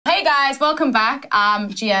guys, welcome back.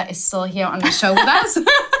 Gia is still here on the show with us.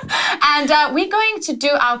 And we're going to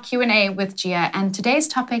do our Q&A with Gia. And today's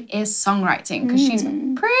topic is songwriting because she's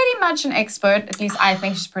pretty much an expert. At least I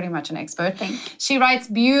think she's pretty much an expert. She writes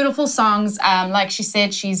beautiful songs. Like she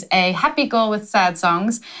said, she's a happy girl with sad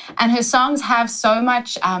songs. And her songs have so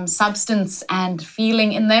much substance and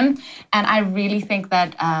feeling in them. And I really think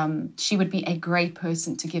that she would be a great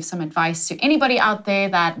person to give some advice to anybody out there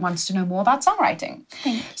that wants to know more about songwriting.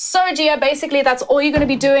 So, Gia, basically that's all you're going to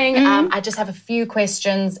be doing. I just have a few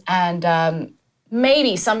questions and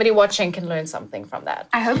maybe somebody watching can learn something from that.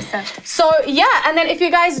 I hope so. So, yeah, and then if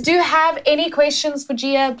you guys do have any questions for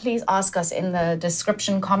Gia, please ask us in the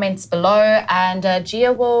description comments below and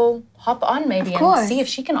Gia will hop on maybe and see if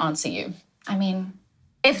she can answer you. I mean...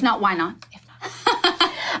 If not, why not? If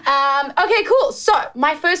not. Okay, cool. So,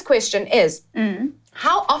 my first question is,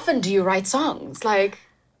 how often do you write songs? Like...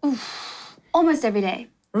 Almost every day.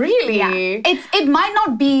 Really? Yeah. It might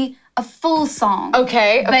not be a full song.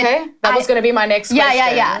 Okay. That was going to be my next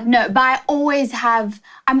question. Yeah. No, but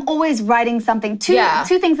I'm always writing something. Two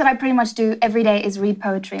things that I pretty much do every day is read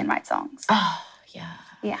poetry and write songs. Oh, yeah.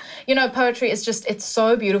 Yeah. You know, poetry is just, it's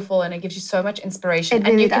so beautiful and it gives you so much inspiration. It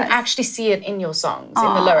really and you does. can actually see it in your songs,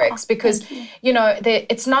 in the lyrics. Because, you know,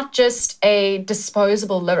 it's not just a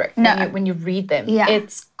disposable lyric when you read them. Yeah.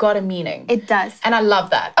 It's got a meaning. It does. And I love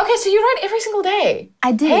that. Okay, so you write every single day.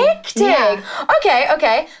 I do. Hectic. Yeah.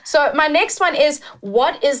 Okay. So my next one is,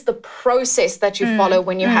 what is the process that you follow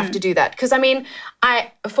when you have to do that? Because I mean,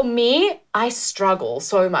 for me, I struggle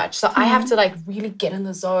so much. So I have to like really get in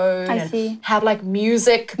the zone and have like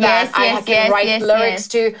music that I can write lyrics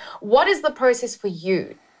to. What is the process for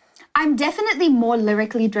you? I'm definitely more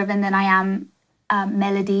lyrically driven than I am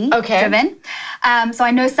melody driven. So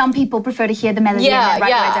I know some people prefer to hear the melody and then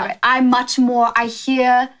write words over it. I'm much more, I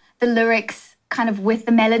hear the lyrics kind of with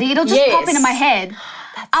the melody. It'll just pop into my head.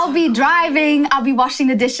 I'll be driving, I'll be washing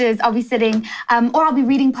the dishes, I'll be sitting, or I'll be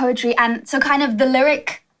reading poetry. And so kind of the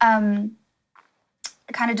lyric kind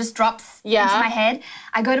of just drops into my head.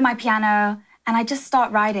 I go to my piano and I just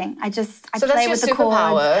start writing. I play with the chords.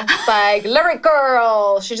 Superpower. It's like, lyric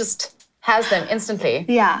girl. She just has them instantly.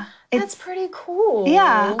 Yeah. That's pretty cool.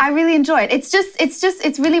 Yeah, I really enjoy it.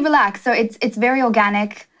 It's really relaxed. So it's very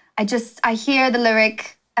organic. I hear the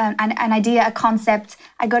lyric, an idea, a concept.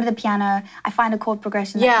 I go to the piano. I find a chord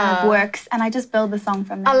progression that kind of works, and I just build the song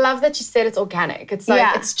from there. I love that you said it's organic. It's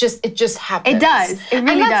like it just happens. It does. It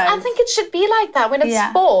really does. I think it should be like that. When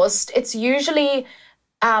it's forced, it's usually.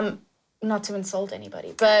 Not to insult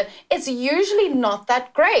anybody, but it's usually not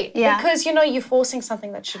that great because, you know, you're forcing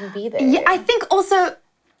something that shouldn't be there. Yeah, I think also,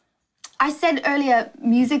 I said earlier,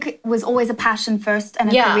 music was always a passion first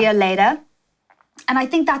and a career later. And I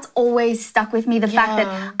think that's always stuck with me, the fact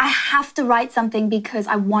that I have to write something because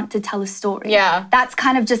I want to tell a story. Yeah. That's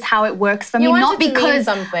kind of just how it works for me. Not because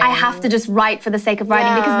I have to just write for the sake of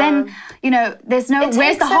writing, because then, you know, there's no,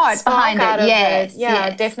 where's the heart behind it? Yes.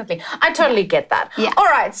 Yeah, definitely. I totally get that. Yeah. All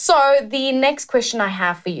right, so the next question I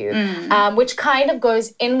have for you, which kind of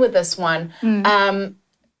goes in with this one,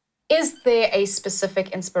 is there a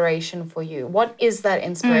specific inspiration for you? What is that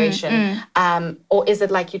inspiration? Or is it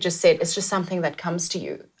like you just said, it's just something that comes to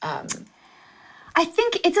you? I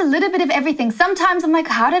think it's a little bit of everything. Sometimes I'm like,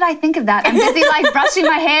 how did I think of that? I'm busy like brushing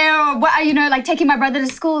my hair or, you know, like taking my brother to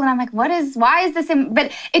school. And I'm like, why is this in?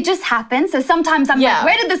 But it just happens. So sometimes I'm like,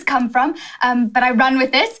 where did this come from? But I run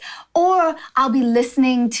with it. Or I'll be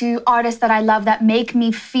listening to artists that I love that make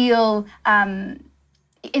me feel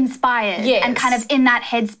inspired and kind of in that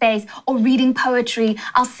headspace, or reading poetry.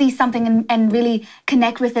 I'll see something and really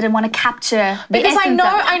connect with it and want to capture the because essence of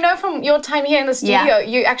it. I know from your time here in the studio,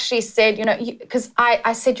 you actually said, you know, because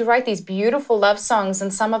I said you write these beautiful love songs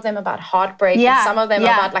and some of them about heartbreak and some of them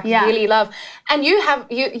about like really love. And you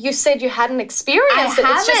said you hadn't experienced it.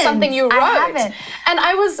 It's just something you wrote. I haven't. And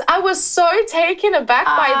I was so taken aback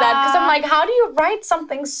by that because I'm like, how do you write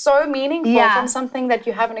something so meaningful from something that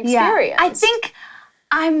you haven't experienced? I think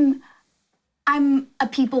I'm a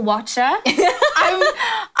people watcher.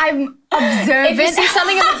 I'm observant. If you see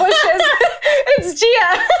something in the bushes, it's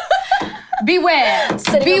Gia. Beware.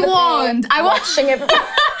 Be warned. I'm watching everything.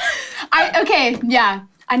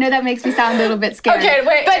 I know that makes me sound a little bit scary. Okay,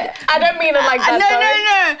 wait. But I don't mean it like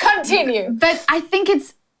that. No. Continue. But I think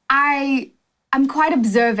I'm quite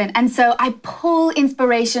observant, and so I pull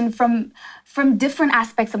inspiration from different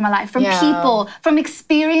aspects of my life, from people, from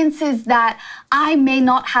experiences that I may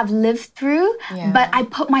not have lived through, but I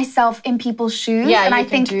put myself in people's shoes, and I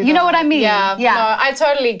think, you know what I mean? Yeah, no, I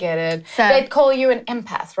totally get it. So, they'd call you an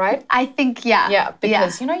empath, right? I think, Yeah,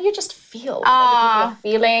 because, you know, you just feel what other people are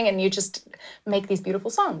feeling, and you just make these beautiful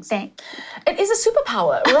songs. Thanks. It is a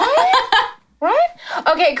superpower, right? Right?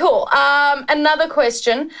 Okay, cool. Another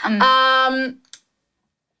question.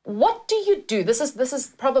 What do you do? This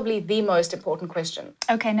is probably the most important question.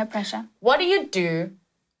 Okay, no pressure. What do you do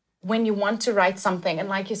when you want to write something and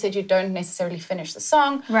like you said, you don't necessarily finish the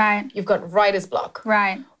song? Right. You've got writer's block.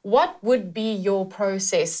 Right. What would be your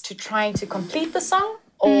process to trying to complete the song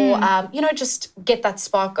or, just get that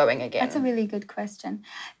spark going again? That's a really good question.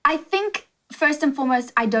 I think, first and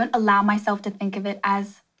foremost, I don't allow myself to think of it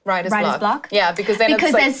as writer's block. Yeah, because then it's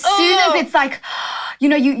like, as soon as it's like,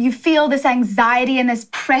 you feel this anxiety and this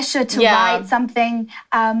pressure to write something,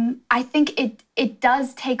 I think it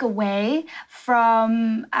does take away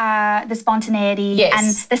from the spontaneity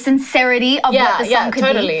and the sincerity of what the song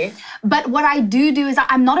could be. But what I do is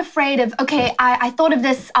I'm not afraid of, okay, I thought of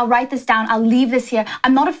this, I'll write this down, I'll leave this here.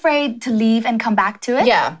 I'm not afraid to leave and come back to it.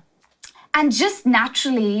 Yeah. And just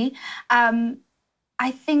naturally, I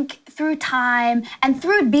think through time and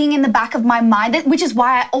through it being in the back of my mind, which is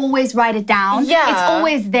why I always write it down. Yeah. It's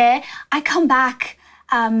always there. I come back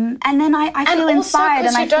and then I feel inspired.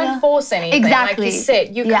 And you don't force anything. Exactly. Like you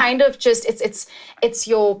said, you kind of just, it's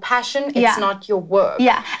your passion, it's not your work.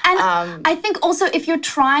 Yeah. And I think also if you're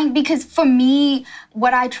trying, because for me,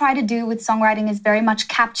 what I try to do with songwriting is very much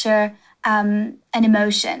capture an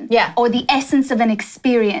emotion or the essence of an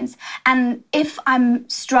experience. And if I'm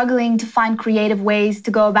struggling to find creative ways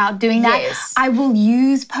to go about doing that, I will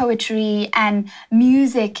use poetry and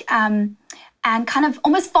music and kind of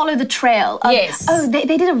almost follow the trail of, oh, they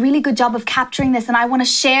did a really good job of capturing this and I want to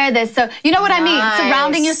share this. So you know what I mean?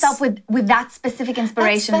 Surrounding yourself with that specific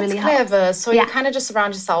inspiration really helps. That's clever. So you kind of just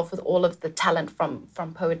surround yourself with all of the talent from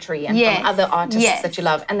poetry and from other artists that you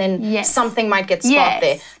love. And then something might get sparked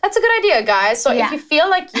there. That's a good idea, guys. So if you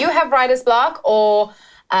feel like you have writer's block or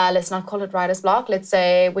let's not call it writer's block. Let's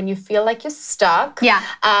say when you feel like you're stuck,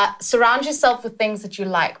 surround yourself with things that you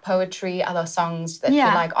like, poetry, other songs that you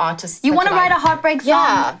like, artists. You want to write a heartbreak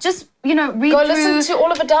song? Just, read Go through. listen to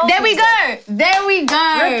all of Adele's There we music. go. There we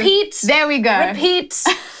go. Repeat. There we go. Repeat.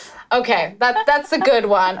 Okay, that's a good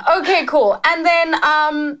one. Okay, cool. And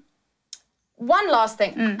then one last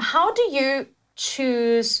thing. How do you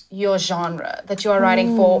choose your genre that you are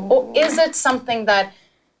writing for? Or is it something that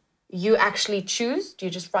you actually choose? Do you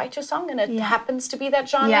just write your song and it happens to be that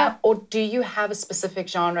genre? Yeah. Or do you have a specific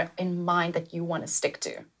genre in mind that you want to stick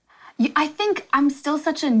to? I think I'm still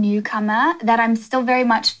such a newcomer that I'm still very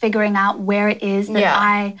much figuring out where it is that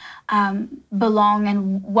I belong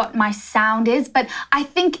and what my sound is. But I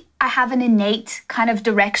think I have an innate kind of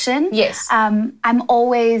direction. Yes. I'm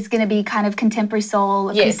always going to be kind of contemporary soul,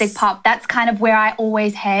 acoustic pop. That's kind of where I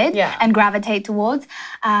always head and gravitate towards.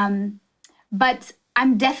 But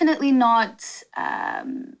I'm definitely not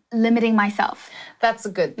limiting myself. That's a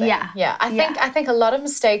good thing. Yeah. I think a lot of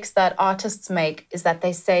mistakes that artists make is that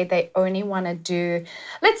they say they only want to do,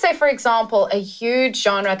 let's say for example, a huge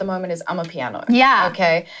genre at the moment is amapiano. Yeah.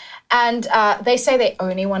 Okay. And they say they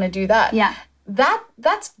only want to do that. Yeah.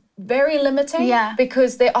 That's very limiting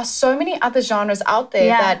because there are so many other genres out there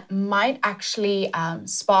that might actually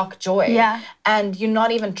spark joy and you're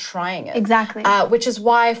not even trying it. Exactly. Which is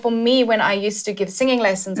why for me, when I used to give singing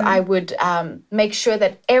lessons, I would make sure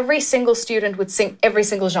that every single student would sing every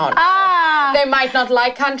single genre. They might not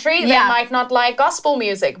like country, they might not like gospel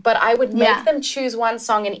music, but I would make them choose one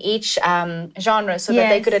song in each genre so that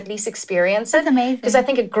they could at least experience it. That's amazing. Because I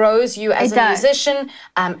think it grows you as a musician,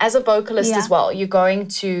 as a vocalist as well. You're going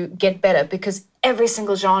to get better because every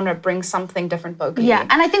single genre brings something different vocally. Yeah,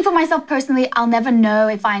 and I think for myself personally, I'll never know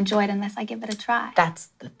if I enjoy it unless I give it a try. That's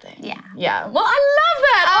the thing. Yeah. Yeah. Well, I love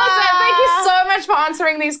that. Awesome. Thank you so much for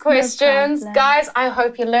answering these questions. No Guys, I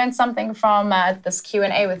hope you learned something from this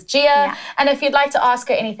Q&A with Gia. Yeah. And if you'd like to ask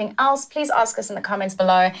her anything else, please ask us in the comments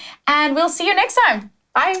below. And we'll see you next time.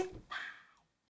 Bye.